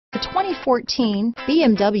The 2014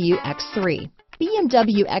 BMW X3.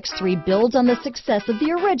 BMW X3 builds on the success of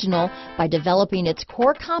the original by developing its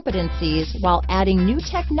core competencies while adding new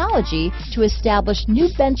technology to establish new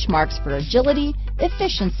benchmarks for agility,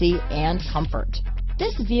 efficiency, and comfort.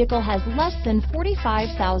 This vehicle has less than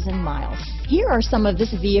 45,000 miles. Here are some of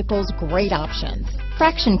this vehicle's great options: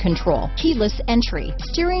 traction control, keyless entry,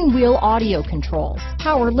 steering wheel audio controls,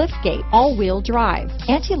 power liftgate, all-wheel drive,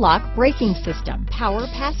 anti-lock braking system, power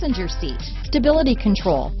passenger seat, stability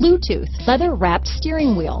control, Bluetooth, leather-wrapped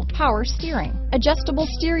steering wheel, power steering, adjustable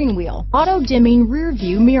steering wheel, auto-dimming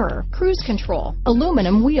rear-view mirror, cruise control,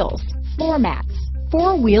 aluminum wheels, floor mats,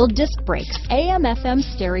 four-wheel disc brakes, AM/FM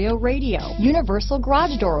stereo radio, universal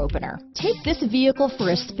garage door opener. Take this vehicle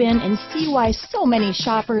for a spin and see why so many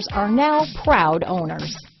shoppers are now proud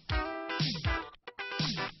owners.